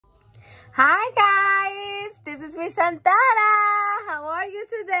Hi guys, this is Miss Santana. How are you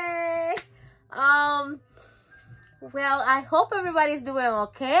today? Well, I hope everybody's doing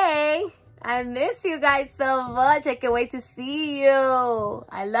okay. I miss you guys so much. I can't wait to see you.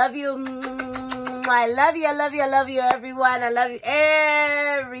 I love you. I love you. I love you. I love you, everyone. I love you,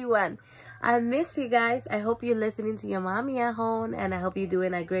 everyone. I miss you guys. I hope you're listening to your mommy at home, and I hope you're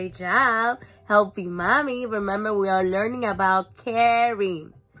doing a great job helping mommy. Remember, we are learning about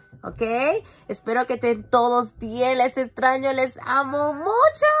caring. ¿Ok? Espero que estén todos bien. Les extraño, les amo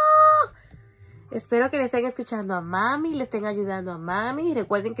mucho. Espero que le estén escuchando a mami, le estén ayudando a mami.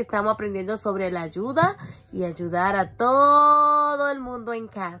 Recuerden que estamos aprendiendo sobre la ayuda y ayudar a todo el mundo en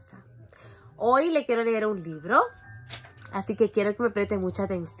casa. Hoy le quiero leer un libro, así que quiero que me presten mucha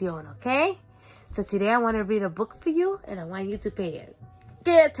atención, ¿ok? So today I want to read a book for you, and I want you to pay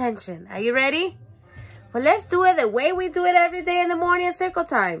good attention. Are you ready? Well, let's do it the way we do it every day in the morning at circle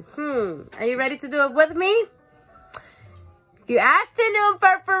time. Are you ready to do it with me? Good afternoon,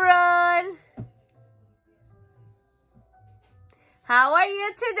 Purple. How are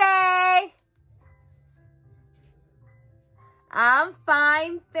you today? I'm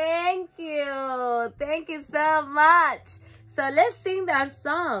fine, thank you. Thank you so much. So let's sing our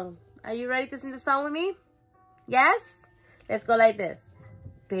song. Are you ready to sing the song with me? Yes? Let's go like this.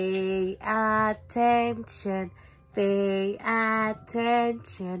 Pay attention, pay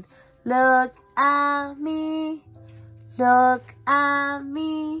attention. Look at me, look at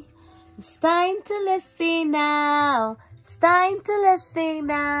me. It's time to listen now. It's time to listen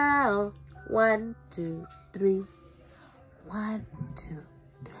now. 1, 2, 3. 1, 2,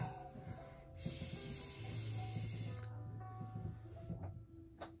 3.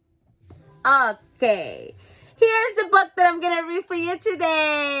 Okay. Here's the book that I'm going to read for you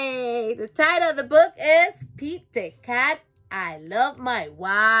today. The title of the book is Pete the Cat, I Love My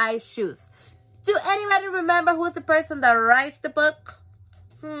White Shoes. Do anybody remember who's the person that writes the book?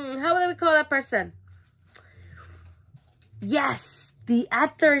 How do we call that person? Yes, the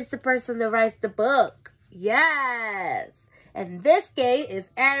author is the person that writes the book. Yes. And this case is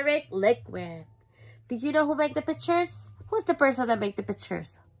Eric Litwin. Do you know who made the pictures? Who's the person that made the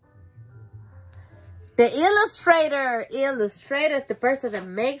pictures? The illustrator. Illustrator is the person that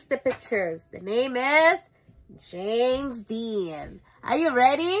makes the pictures. The name is James Dean. Are you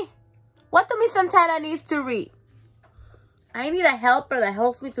ready? What do Miss Santana needs to read? I need a helper that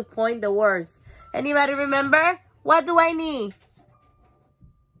helps me to point the words. Anybody remember? What do I need?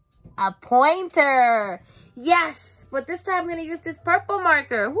 A pointer. Yes. But this time I'm going to use this purple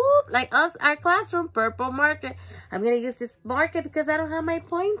marker. Whoop, like us, our classroom, purple marker. I'm going to use this marker because I don't have my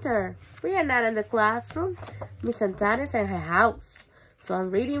pointer. We are not in the classroom. Miss Santana is in her house. So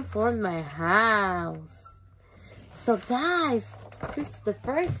I'm reading from my house. So guys, this is the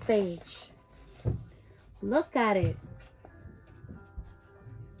first page. Look at it.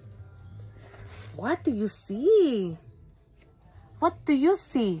 What do you see? What do you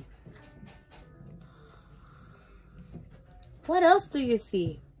see? What else do you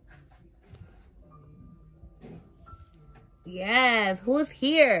see? Yes, who's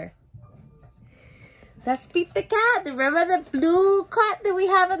here? That's Pete the cat. Remember the blue cat that we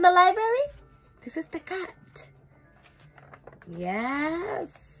have in the library? This is the cat. Yes,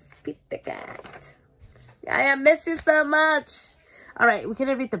 Pete the cat. I miss you so much. All right, we're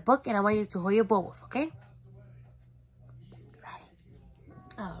going to read the book, and I want you to hold your bubbles, okay? Ready?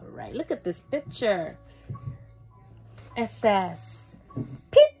 All right, look at this picture. It says,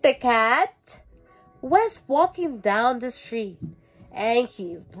 Pete the cat was walking down the street, and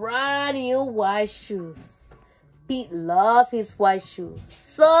his brand new white shoes. Pete loved his white shoes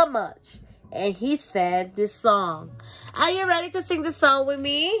so much, and he sang this song. Are you ready to sing the song with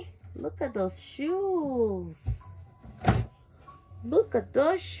me? Look at those shoes. Look at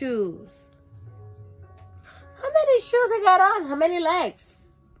those shoes. How many shoes I got on? How many legs?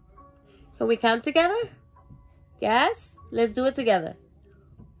 Can we count together? Yes? Let's do it together.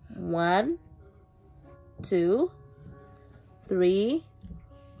 1, 2, 3,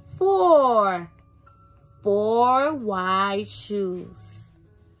 4. 4 white shoes.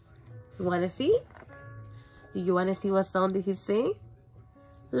 You want to see? Do you want to see what song did he sing?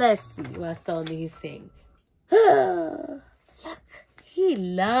 Let's see what song did he sing. Look, he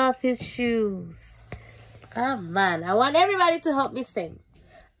loves his shoes. Come on, I want everybody to help me sing.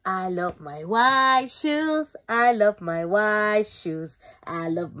 I love my white shoes. I love my white shoes. I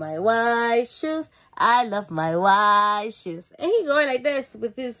love my white shoes. I love my white shoes. And he going like this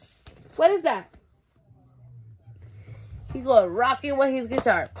with his, what is that? He's going rocking with his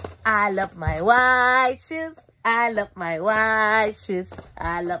guitar. I love my white shoes. I love my white shoes.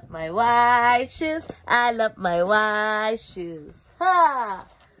 I love my white shoes. I love my white shoes. Ha!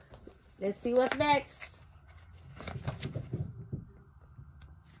 Let's see what's next.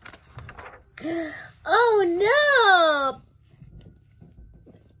 Oh no!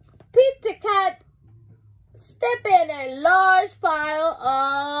 Peter Cat step in a large pile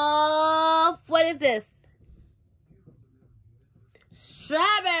of, what is this?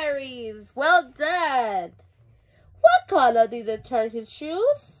 Strawberries. Well done. What color did it turn his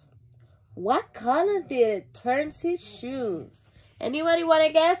shoes? What color did it turn his shoes? Anybody want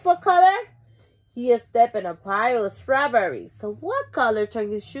to guess what color? He is stepping in a pile of strawberries. So what color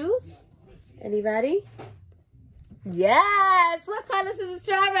turned his shoes? Anybody? Yes. What color is the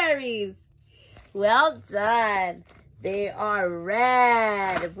strawberries? Well done. They are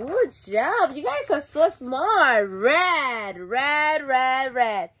red. Good job. You guys are so smart. Red, red, red,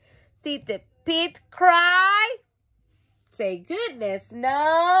 red. Did the Pete cry? Say goodness,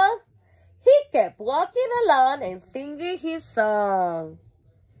 no. He kept walking along and singing his song.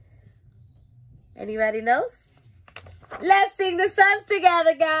 Anybody knows? Let's sing the songs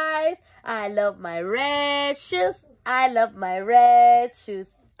together, guys. I love my red shoes. I love my red shoes.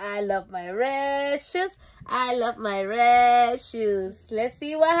 I love my red shoes. I love my red shoes. Let's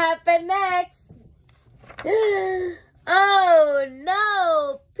see what happened next. Oh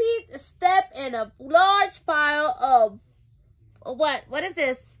no! Pete stepped in a large pile of what? What is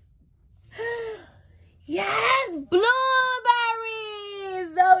this? Yes, blueberries!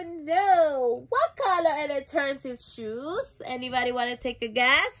 Oh no! What color and it turns his shoes? Anybody want to take a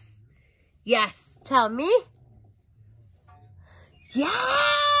guess? Yes, tell me.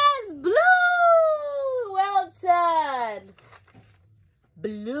 Yes, blue! Well done.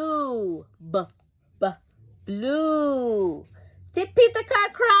 Blue, blue. Did Peter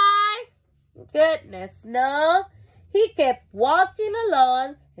Cat cry? Goodness, no. He kept walking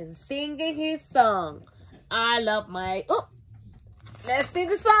along and singing his song. I love my, let's sing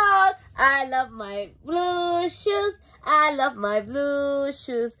the song. I love my blue shoes. I love my blue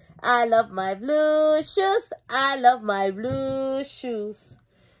shoes. I love my blue shoes. I love my blue shoes.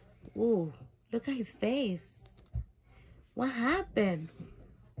 Ooh, look at his face. What happened?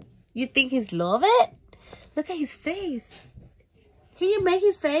 You think he's love it? Look at his face. Can you make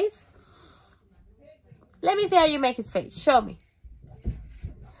his face? Let me see how you make his face. Show me.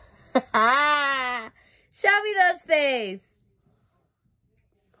 Show me those face.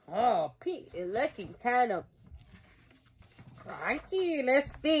 Oh, Pete is looking kind of cranky.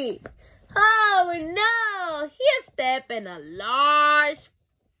 Let's see. Oh no, he stepped in a large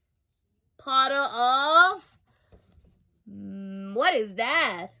puddle of, what is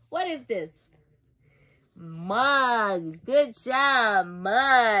that? What is this? Mud. Good job,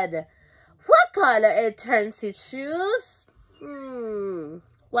 mud. What color it turns his shoes?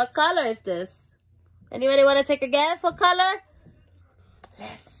 What color is this? Anybody want to take a guess? What color?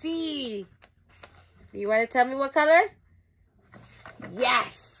 Let's see. You want to tell me what color?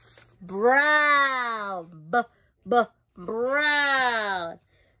 Yes. Brown. Brown.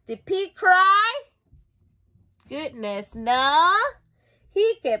 Did Pete cry? Goodness, no.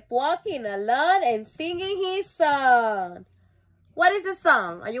 He kept walking along and singing his song. What is the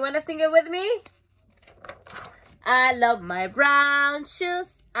song? Are you want to sing it with me? I love my brown shoes.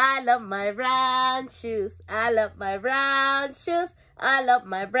 I love my brown shoes. I love my brown shoes. I love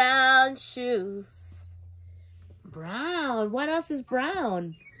my brown shoes. Brown. What else is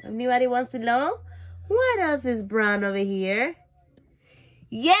brown? Anybody wants to know? What else is brown over here?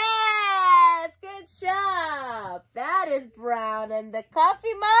 Yes! Good job. That is brown. And the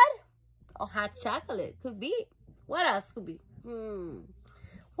coffee mud? Oh, hot chocolate. Could be. What else could be?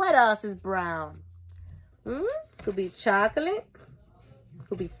 What else is brown? Could be chocolate.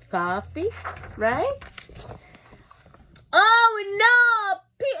 Could be coffee, right? Oh no!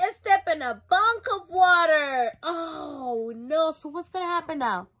 Pete is stepping in a bunk of water. Oh no! So what's gonna happen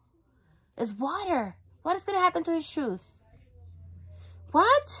now? It's water. What is gonna happen to his shoes?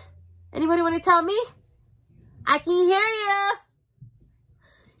 What? Anybody want to tell me? I can hear you.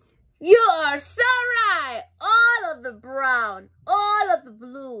 You are so right. All of the brown, all of the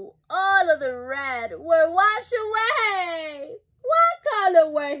blue, all of the red were washed away. What color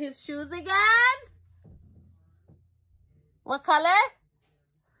were his shoes again? What color?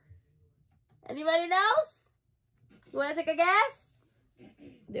 Anybody knows? You want to take a guess?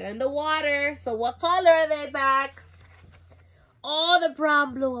 They're in the water. So what color are they back? All the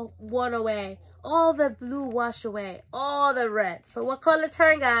brown blue went away. All the blue washed away. All the red. So what color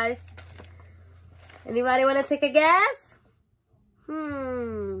turn, guys? Anybody want to take a guess?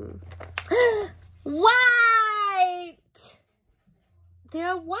 White!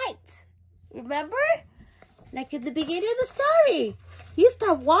 they're white. Remember? Like at the beginning of the story. He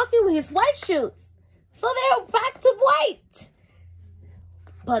started walking with his white shoes. So they're back to white.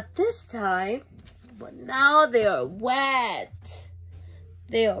 But this time, now they are wet.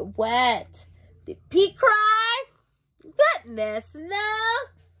 They are wet. Did Pete cry? Goodness, no.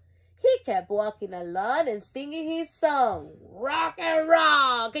 He kept walking along and singing his song. Rock and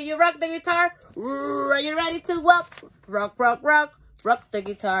roll. Can you rock the guitar? Are you ready to walk? Rock, rock, rock. Rock the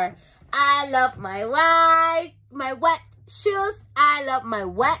guitar. I love my wet shoes. I love my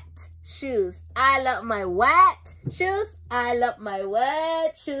wet shoes. I love my wet shoes. I love my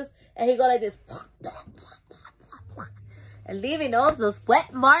wet shoes. And he go like this. And leaving all those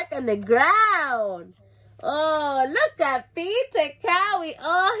wet marks on the ground. Oh, look at Peter Cat with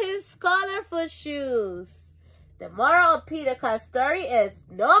all his colorful shoes. The moral of Peter Cat's story is,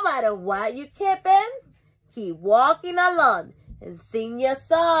 no matter what you keep in, keep walking along and sing your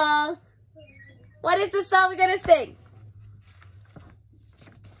song. What is the song we're going to sing?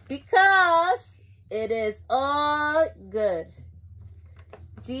 Because it is all good.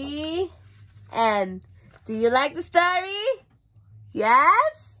 The end. Do you like the story?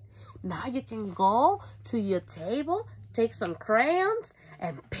 Yes? Now you can go to your table, take some crayons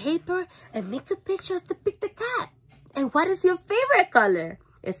and paper and make a picture to pick the cat. And what is your favorite color?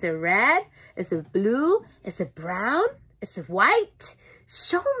 Is it red? Is it blue? Is it brown? Is it white?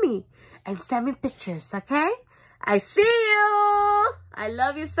 Show me and send me pictures, okay? I see you. I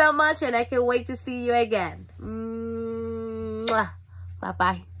love you so much and I can't wait to see you again.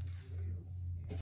 Bye-bye.